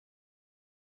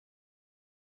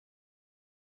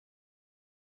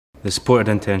The supported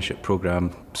internship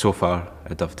programme so far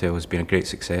at Dovetail has been a great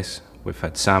success. We've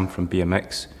had Sam from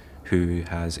BMX, who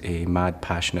has a mad,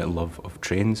 passionate love of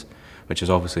trains, which has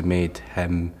obviously made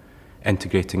him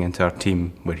integrating into our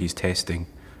team where he's testing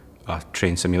our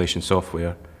train simulation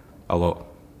software a lot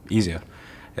easier.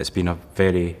 It's been a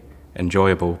very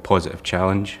enjoyable, positive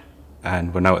challenge,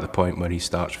 and we're now at the point where he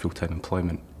starts full-time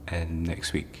employment in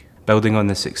next week. Building on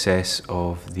the success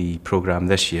of the programme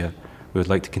this year, we would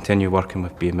like to continue working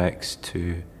with BMX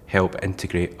to help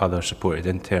integrate other supported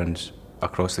interns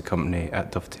across the company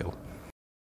at Dovetail.